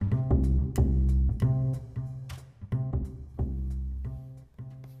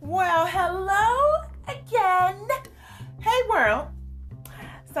Well, hello again. Hey, world.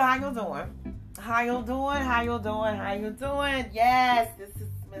 So, how you doing? How you doing? Yes, this is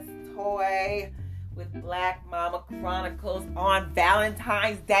Miss Toy with Black Mama Chronicles on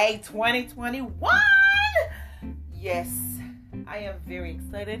Valentine's Day 2021. Yes, I am very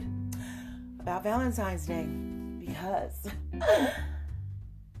excited about Valentine's Day because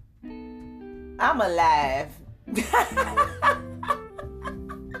I'm alive.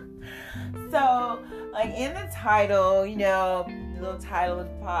 So, like in the title, the little title of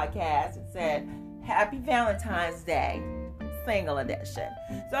the podcast, it said, Happy Valentine's Day, Single Edition.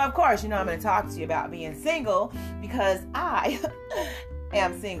 So, of course, I'm going to talk to you about being single because I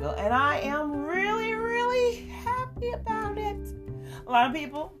am single and I am really, really happy about it. A lot of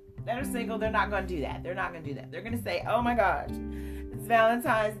people that are single, they're not going to do that. They're going to say, oh my gosh, it's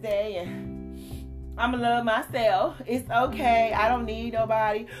Valentine's Day and I'm going to love myself. It's okay. I don't need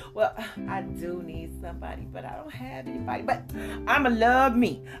nobody. Well, I do need somebody, but I don't have anybody. But I'm going to love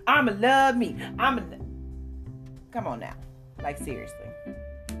me. Come on now. Like, seriously.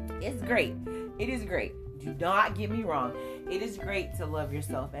 It's great. It is great. Do not get me wrong. It is great to love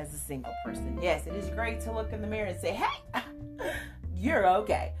yourself as a single person. Yes, it is great to look in the mirror and say, hey, you're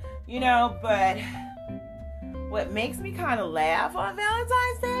okay. But what makes me kind of laugh on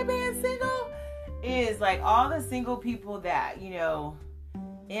Valentine's Day being single is like all the single people that,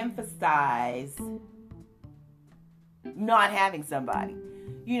 emphasize not having somebody.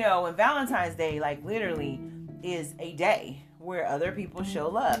 And Valentine's Day, like, literally is a day where other people show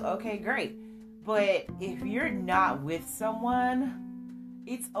love. Okay, great. But if you're not with someone,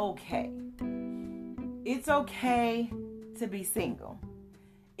 it's okay. It's okay to be single.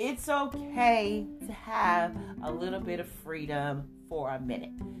 It's okay to have a little bit of freedom for a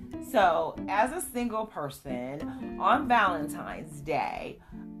minute. So, as a single person on Valentine's Day,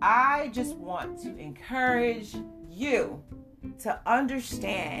 I just want to encourage you to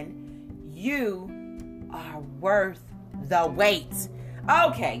understand you are worth the wait.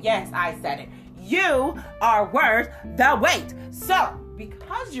 Okay, yes, I said it. You are worth the wait. So,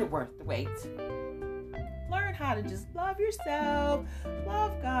 because you're worth the wait, learn how to just love yourself,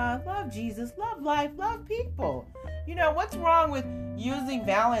 love God, love Jesus, love life, love people. What's wrong with using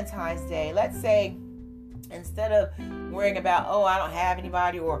Valentine's Day? Let's say, instead of worrying about, oh, I don't have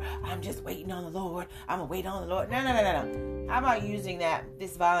anybody, or I'm just waiting on the Lord, I'm going to wait on the Lord. No. How about using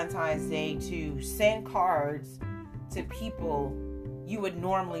this Valentine's Day to send cards to people you would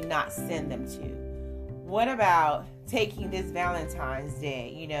normally not send them to? What about taking this Valentine's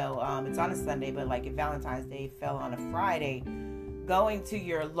Day, it's on a Sunday, but like if Valentine's Day fell on a Friday, going to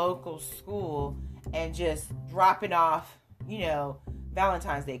your local school and just dropping off,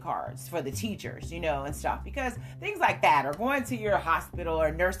 Valentine's Day cards for the teachers, and stuff. Because things like that, or going to your hospital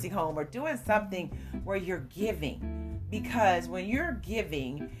or nursing home, or doing something where you're giving. Because when you're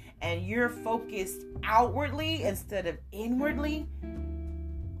giving and you're focused outwardly instead of inwardly,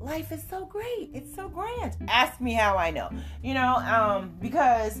 life is so great. It's so grand. Ask me how I know.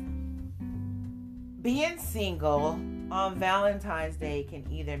 Because being single on Valentine's Day can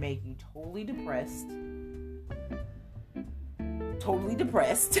either make you totally depressed,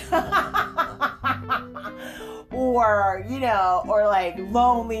 or like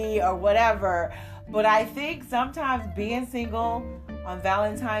lonely or whatever. But I think sometimes being single on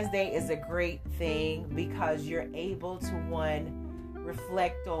Valentine's Day is a great thing because you're able to,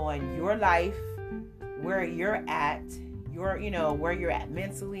 reflect on your life, where you're at, where you're at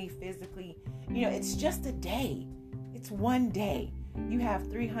mentally, physically. It's just a day. It's one day. You have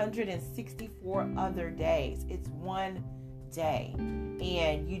 364 other days. It's one day.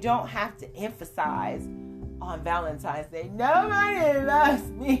 And you don't have to emphasize on Valentine's Day, nobody loves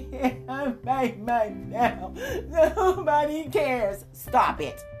me right now. Nobody cares. Stop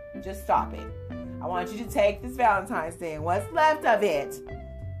it. Just stop it. I want you to take this Valentine's Day and what's left of it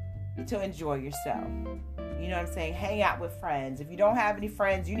to enjoy yourself. You know what I'm saying? Hang out with friends. If you don't have any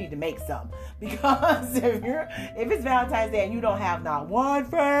friends, you need to make some. Because if it's Valentine's Day and you don't have not one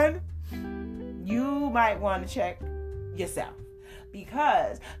friend, you might want to check yourself.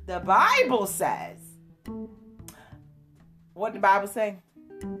 Because the Bible says, what the Bible say?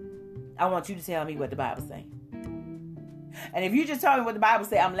 I want you to tell me what the Bible say. And if you just tell me what the Bible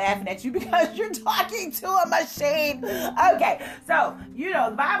say, I'm laughing at you because you're talking to a machine. Okay, so,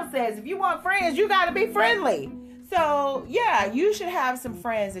 the Bible says if you want friends, you got to be friendly. So, yeah, you should have some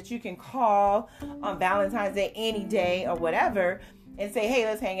friends that you can call on Valentine's Day, any day or whatever, and say, hey,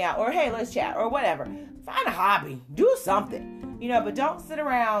 let's hang out, or hey, let's chat, or whatever. Find a hobby. Do something. But don't sit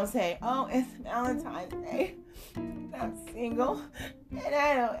around saying, oh, it's Valentine's Day. I'm single and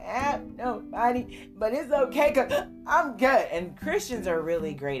I don't have nobody, but it's okay because I'm good. And Christians are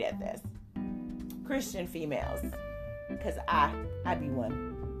really great at this. Christian females, because I be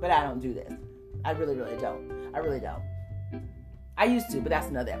one, but I don't do this. I really don't. I used to, but that's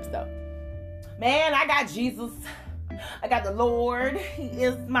another episode. Man, I got Jesus. I got the Lord. He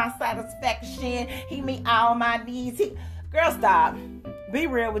is my satisfaction. He meet all my needs. Girl, stop. Be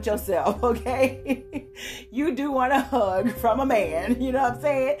real with yourself, okay? You do want a hug from a man, you know what I'm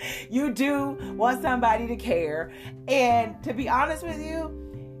saying? You do want somebody to care. And to be honest with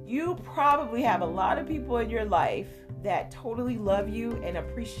you, you probably have a lot of people in your life that totally love you and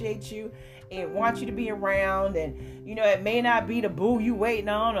appreciate you and want you to be around. And, it may not be the boo you waiting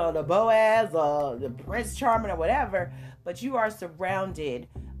on or the Boaz or the Prince Charming or whatever, but you are surrounded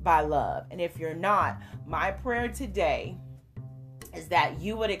by love. And if you're not, my prayer today is that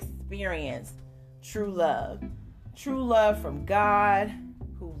you would experience true love from God,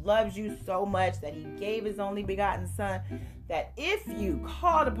 who loves you so much that he gave his only begotten son, that if you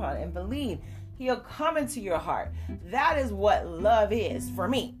called upon and believe, he'll come into your heart. That is what love is for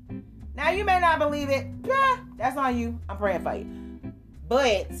me. Now, you may not believe it. That's on you. I'm praying for you.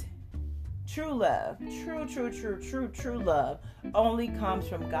 But true love, true love only comes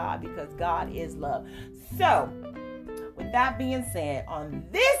from God, because God is love. So, with that being said, on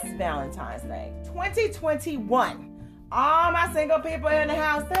this Valentine's Day, 2021, all my single people in the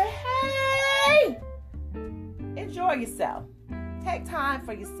house say, hey, enjoy yourself. Take time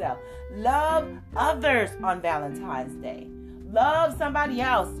for yourself. Love others on Valentine's Day. Love somebody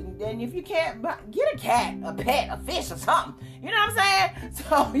else. And if you can't, get a cat, a pet, a fish, or something. You know what I'm saying?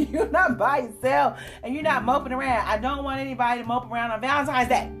 So you're not by yourself and you're not moping around. I don't want anybody to mope around on Valentine's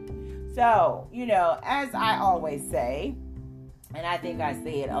Day. So, as I always say, and I think I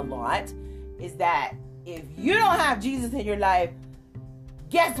say it a lot, is that if you don't have Jesus in your life,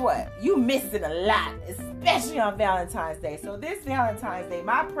 guess what? You missing a lot, especially on Valentine's Day. So this Valentine's Day,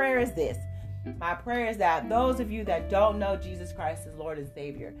 my prayer is this. My prayer is that those of you that don't know Jesus Christ as Lord and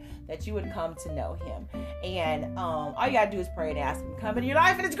Savior, that you would come to know him. And all you got to do is pray and ask him to come into your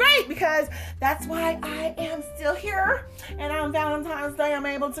life. And it's great, because that's why I am still here. And on Valentine's Day, I'm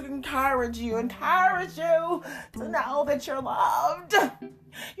able to encourage you to know that you're loved. You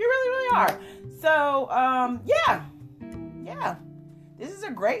really are. So, yeah. This is a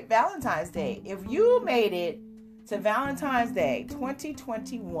great Valentine's Day. If you made it to Valentine's Day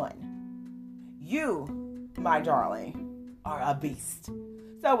 2021, you, my darling, are a beast.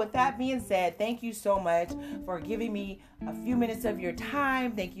 So with that being said, thank you so much for giving me a few minutes of your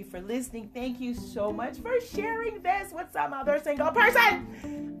time. Thank you for listening. Thank you so much for sharing this with some other single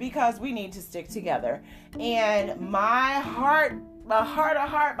person, because we need to stick together. And my heart's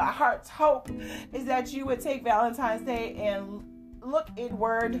hope is that you would take Valentine's Day and look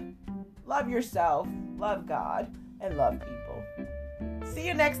inward, love yourself, love God, and love people. See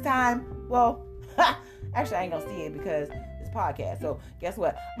you next time. Well, actually, I ain't gonna see it because it's podcast. So guess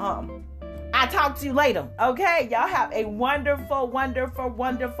what? I'll talk to you later. Okay? Y'all have a wonderful, wonderful,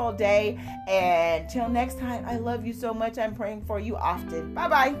 wonderful day. And till next time, I love you so much. I'm praying for you often.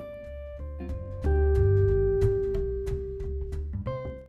 Bye-bye.